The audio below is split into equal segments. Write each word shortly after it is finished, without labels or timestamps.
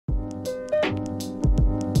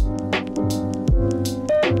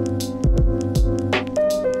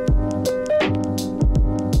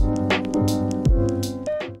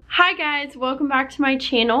guys, welcome back to my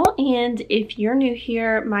channel, and if you're new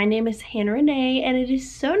here, my name is Hannah Renee and it is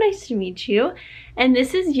so nice to meet you. And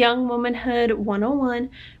this is Young Womanhood 101,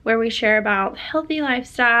 where we share about healthy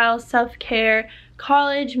lifestyle, self-care,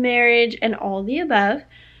 college, marriage, and all the above.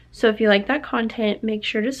 So if you like that content, make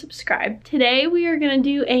sure to subscribe. Today we are going to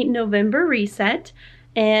do a November reset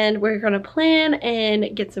and we're going to plan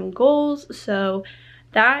and get some goals. So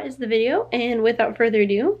that is the video, and without further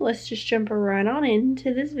ado, let's just jump right on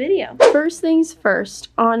into this video. First things first,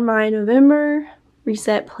 on my November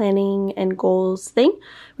reset planning and goals thing,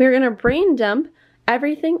 we're gonna brain dump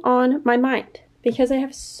everything on my mind because I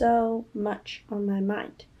have so much on my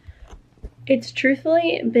mind. It's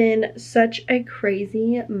truthfully been such a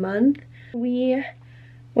crazy month. We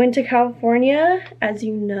went to California, as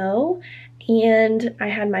you know, and I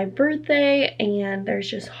had my birthday, and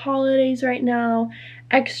there's just holidays right now,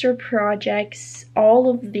 extra projects, all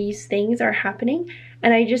of these things are happening,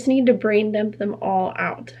 and I just need to brain dump them all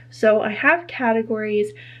out. So I have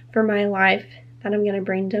categories for my life that I'm gonna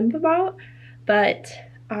brain dump about, but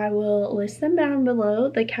I will list them down below,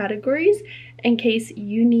 the categories, in case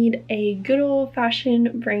you need a good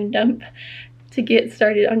old-fashioned brain dump to get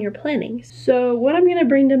started on your planning. So what I'm gonna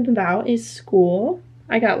brain dump about is school.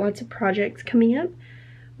 I got lots of projects coming up.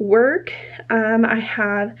 Work, I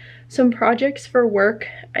have some projects for work.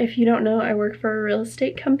 If you don't know, I work for a real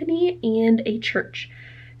estate company and a church.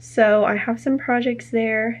 So I have some projects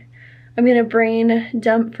there. I'm gonna brain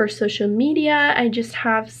dump for social media. I just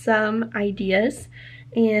have some ideas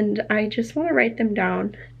and I just wanna write them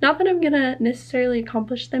down. Not that I'm gonna necessarily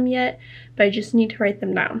accomplish them yet, but I just need to write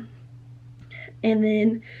them down. And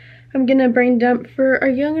then I'm gonna brain dump for our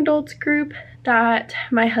young adults group that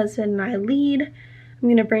my husband and I lead. I'm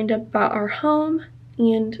gonna brain dump about our home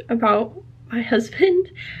and about my husband,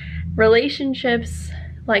 relationships,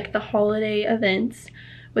 like the holiday events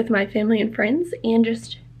with my family and friends, and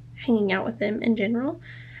just hanging out with them in general.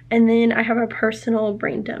 And then I have a personal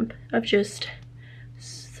brain dump of just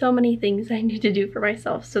so many things I need to do for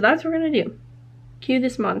myself. So that's what we're gonna do. Cue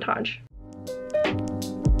this montage.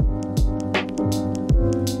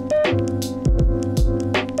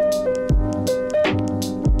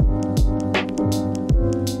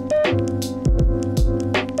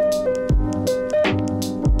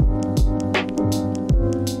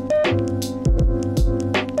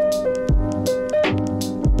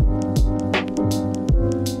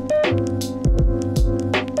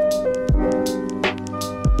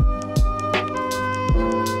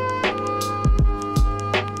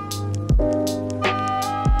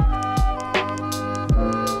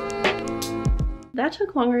 That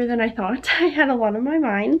took longer than I thought. I had a lot on my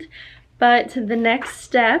mind, but the next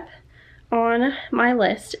step on my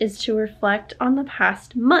list is to reflect on the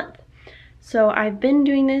past month. So I've been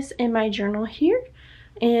doing this in my journal here,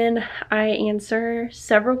 and I answer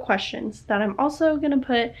several questions that I'm also going to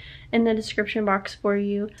put in the description box for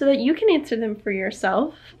you so that you can answer them for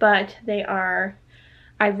yourself. But they are,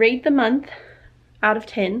 I rate the month out of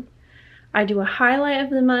 10, I do a highlight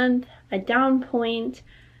of the month, a down point,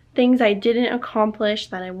 things I didn't accomplish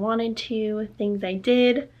that I wanted to, things I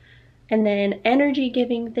did, and then energy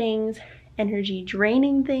giving things, energy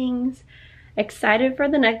draining things, excited for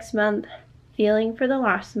the next month, feeling for the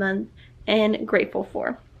last month, and grateful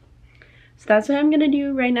for. So that's what I'm gonna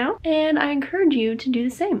do right now, and I encourage you to do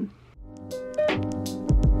the same.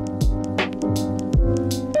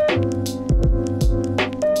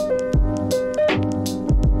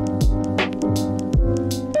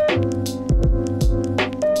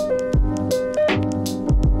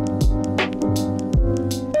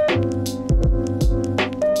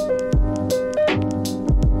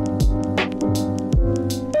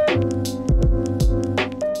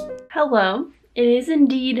 Hello, it is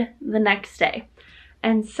indeed the next day,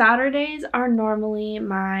 and Saturdays are normally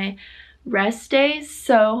my rest days,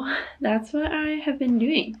 so that's what I have been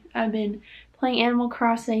doing. I've been playing Animal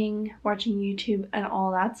Crossing, watching YouTube, and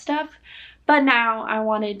all that stuff, but now I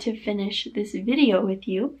wanted to finish this video with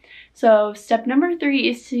you. So step number 3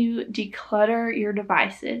 is to declutter your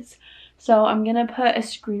devices. So I'm gonna put a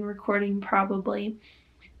screen recording probably,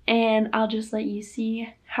 and I'll just let you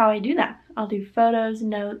see how I do that. I'll do photos,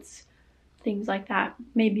 notes, things like that,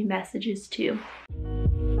 maybe messages too.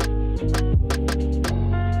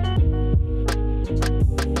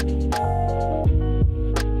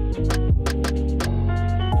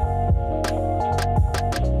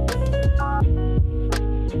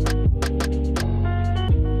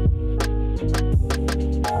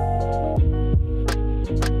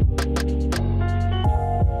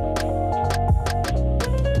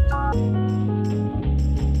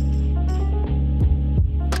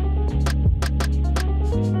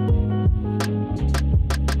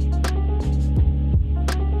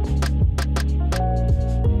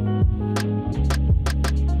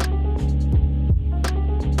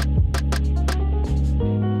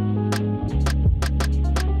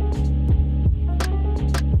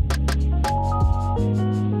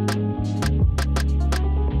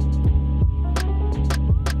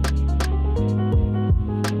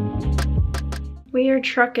 are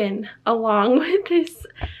trucking along with this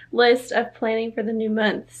list of planning for the new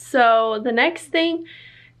month. So the next thing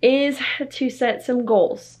is to set some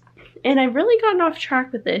goals. And I've really gotten off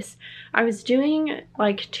track with this. I was doing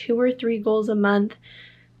like 2 or 3 goals a month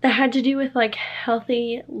that had to do with like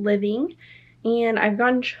healthy living. And I've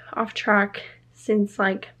gotten off track since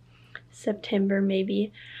like September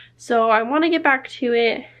maybe. So I want to get back to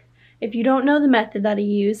it. If you don't know the method that I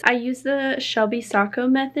use the Shelby Sacco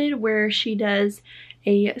method, where she does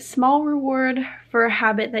a small reward for a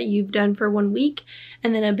habit that you've done for 1 week,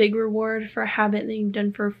 and then a big reward for a habit that you've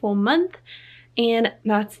done for a full month. And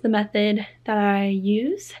that's the method that I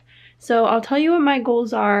use. So I'll tell you what my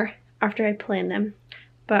goals are after I plan them,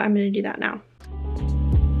 but I'm going to do that now.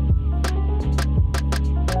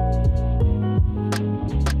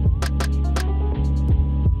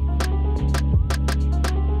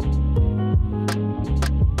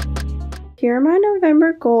 Here are my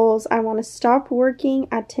November goals. I want to stop working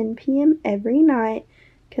at 10 p.m. every night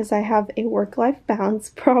because I have a work-life balance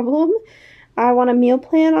problem. I want to meal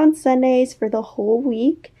plan on Sundays for the whole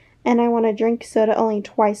week, and I want to drink soda only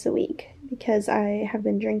twice a week because I have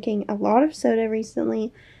been drinking a lot of soda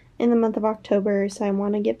recently in the month of October, so I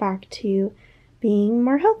want to get back to being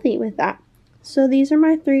more healthy with that. So these are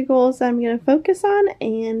my 3 goals that I'm going to focus on,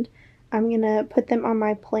 and I'm going to put them on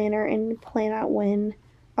my planner and plan out when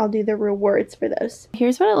I'll do the rewards for those.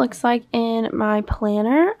 Here's what it looks like in my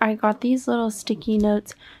planner. I got these little sticky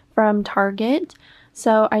notes from Target.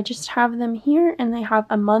 So I just have them here, and they have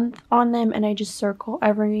a month on them, and I just circle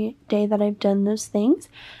every day that I've done those things.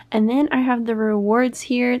 And then I have the rewards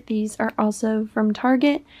here. These are also from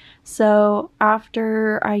Target. So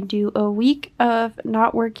after I do a week of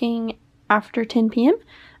not working after 10 p.m.,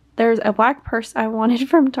 there's a black purse I wanted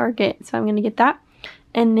from Target, so I'm going to get that.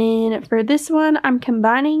 And then for this one, I'm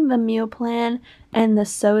combining the meal plan and the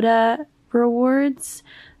soda rewards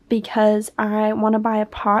because I want to buy a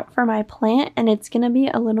pot for my plant, and it's going to be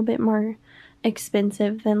a little bit more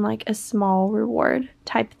expensive than like a small reward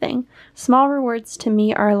type thing. Small rewards to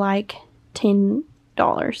me are like $10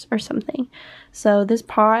 or something. So this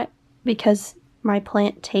pot, because my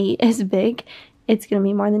plant Tate is big, it's going to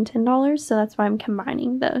be more than $10, so that's why I'm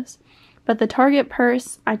combining those. But the Target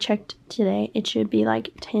purse, I checked today, it should be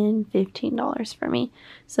like $10, $15 for me.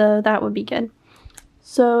 So that would be good.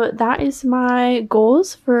 So that is my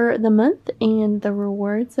goals for the month and the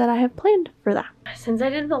rewards that I have planned for that. Since I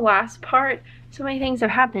did the last part, so many things have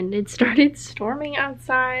happened. It started storming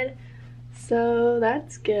outside, so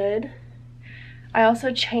that's good. I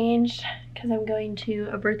also changed because I'm going to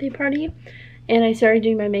a birthday party, and I started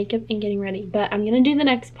doing my makeup and getting ready. But I'm going to do the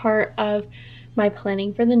next part of my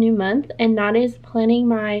planning for the new month, and that is planning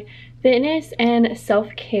my fitness and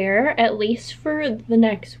self-care, at least for the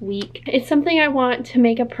next week. It's something I want to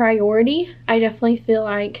make a priority. I definitely feel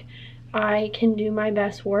like I can do my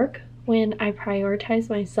best work when I prioritize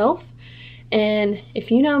myself. And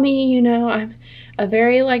if you know me, you know I'm a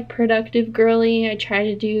very like productive girly. I try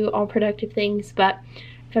to do all productive things, but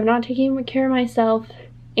if I'm not taking care of myself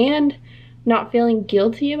and not feeling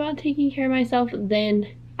guilty about taking care of myself, then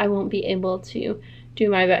I won't be able to do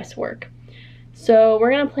my best work. So we're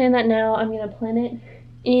going to plan that now. I'm going to plan it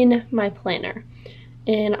in my planner,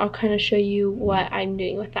 and I'll kind of show you what I'm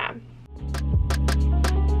doing with that.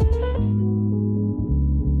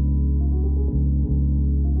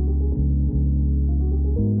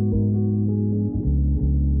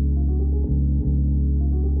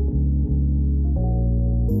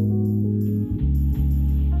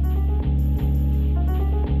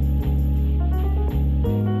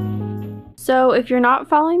 So if you're not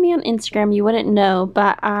following me on Instagram, you wouldn't know,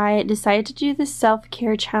 but I decided to do this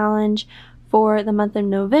self-care challenge for the month of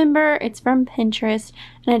November. It's from Pinterest,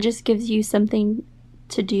 and it just gives you something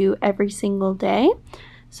to do every single day.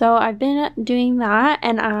 So I've been doing that,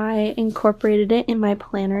 and I incorporated it in my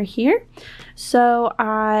planner here. So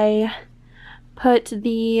I put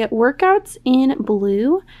the workouts in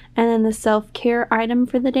blue, and then the self-care item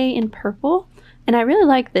for the day in purple. And I really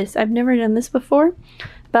like this. I've never done this before.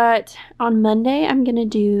 But on Monday, I'm going to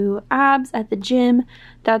do abs at the gym.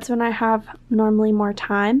 That's when I have normally more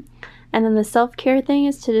time. And then the self-care thing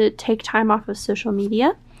is to take time off of social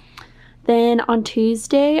media. Then on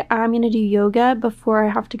Tuesday, I'm going to do yoga before I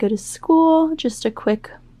have to go to school. Just a quick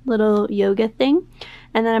little yoga thing.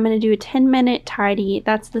 And then I'm going to do a 10-minute tidy.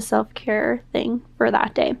 That's the self-care thing for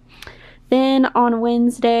that day. Then on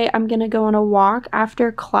Wednesday, I'm going to go on a walk after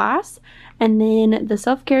class. And then the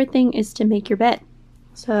self-care thing is to make your bed.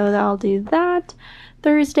 So I'll do that.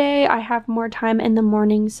 Thursday, I have more time in the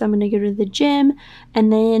morning, so I'm going to go to the gym.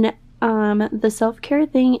 And then The self-care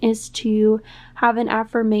thing is to have an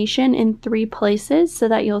affirmation in 3 places so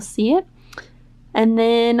that you'll see it. And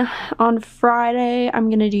then on Friday, I'm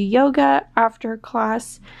going to do yoga after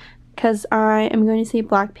class because I am going to see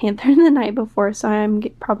Black Panther the night before, so I'm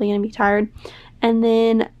probably going to be tired. And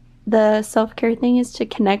then the self-care thing is to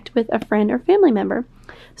connect with a friend or family member.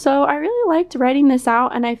 So I really liked writing this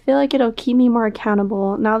out, and I feel like it'll keep me more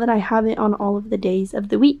accountable now that I have it on all of the days of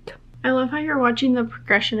the week. I love how you're watching the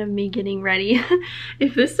progression of me getting ready.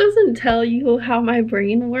 If this doesn't tell you how my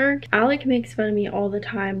brain works, Alec makes fun of me all the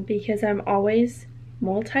time because I'm always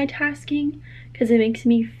multitasking because it makes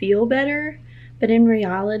me feel better, but in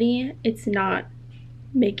reality, it's not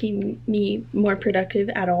making me more productive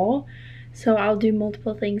at all. So I'll do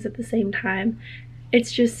multiple things at the same time.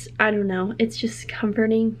 It's just, I don't know, it's just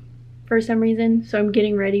comforting for some reason. So I'm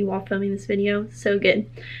getting ready while filming this video. So good.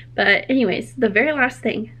 But anyways, the very last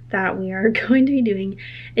thing that we are going to be doing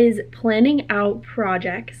is planning out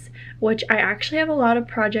projects, which I actually have a lot of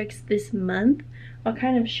projects this month. I'll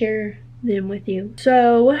kind of share them with you.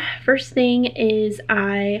 So first thing is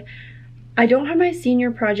I don't have my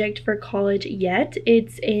senior project for college yet.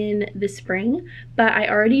 It's in the spring, but I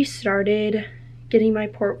already started getting my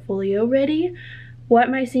portfolio ready. What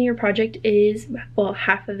my senior project is, well,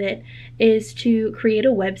 half of it, is to create a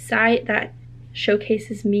website that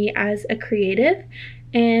showcases me as a creative.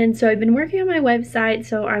 And so I've been working on my website,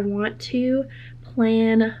 so I want to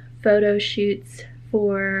plan photo shoots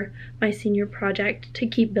for my senior project to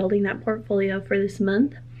keep building that portfolio for this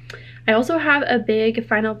month. I also have a big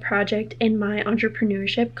final project in my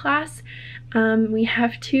entrepreneurship class. We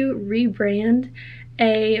have to rebrand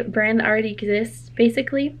a brand that already exists,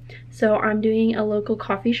 basically. So I'm doing a local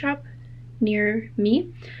coffee shop near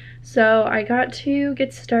me. So I got to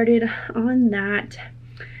get started on that.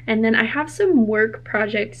 And then I have some work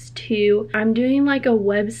projects too. I'm doing like a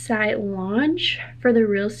website launch for the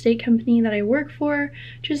real estate company that I work for,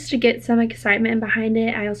 just to get some excitement behind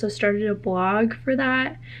it. I also started a blog for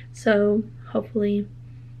that, so hopefully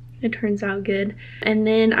it turns out good. And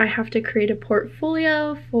then I have to create a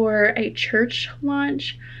portfolio for a church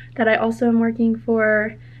launch that I also am working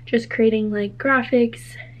for, just creating like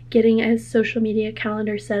graphics, getting a social media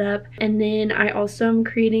calendar set up. And then I also am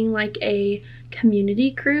creating like a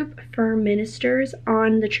community group for ministers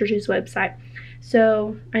on the church's website.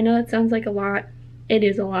 So I know that sounds like a lot. It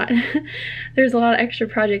is a lot. There's a lot of extra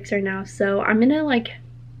projects right now. So I'm gonna like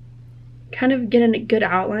kind of get a good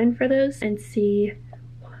outline for those and see,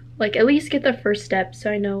 like at least get the first step so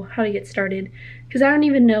I know how to get started, because I don't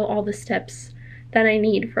even know all the steps that I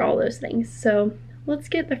need for all those things. So let's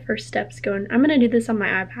get the first steps going. I'm gonna do this on my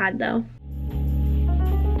iPad though.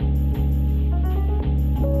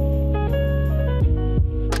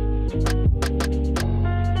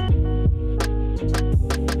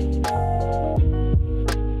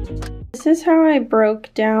 This is how I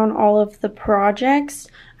broke down all of the projects.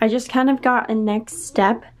 I just kind of got a next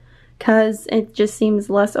step because it just seems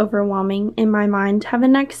less overwhelming in my mind to have a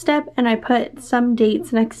next step, and I put some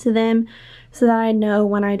dates next to them so that I know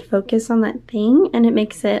when I'd focus on that thing, and it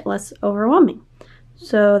makes it less overwhelming.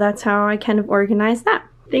 So that's how I kind of organize that.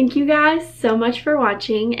 Thank you guys so much for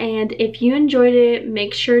watching, and if you enjoyed it,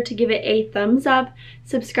 make sure to give it a thumbs up,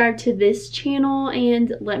 subscribe to this channel,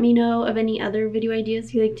 and let me know of any other video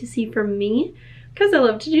ideas you'd like to see from me, because I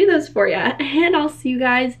love to do those for you. And I'll see you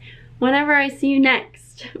guys whenever I see you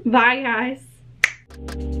next. Bye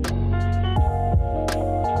guys.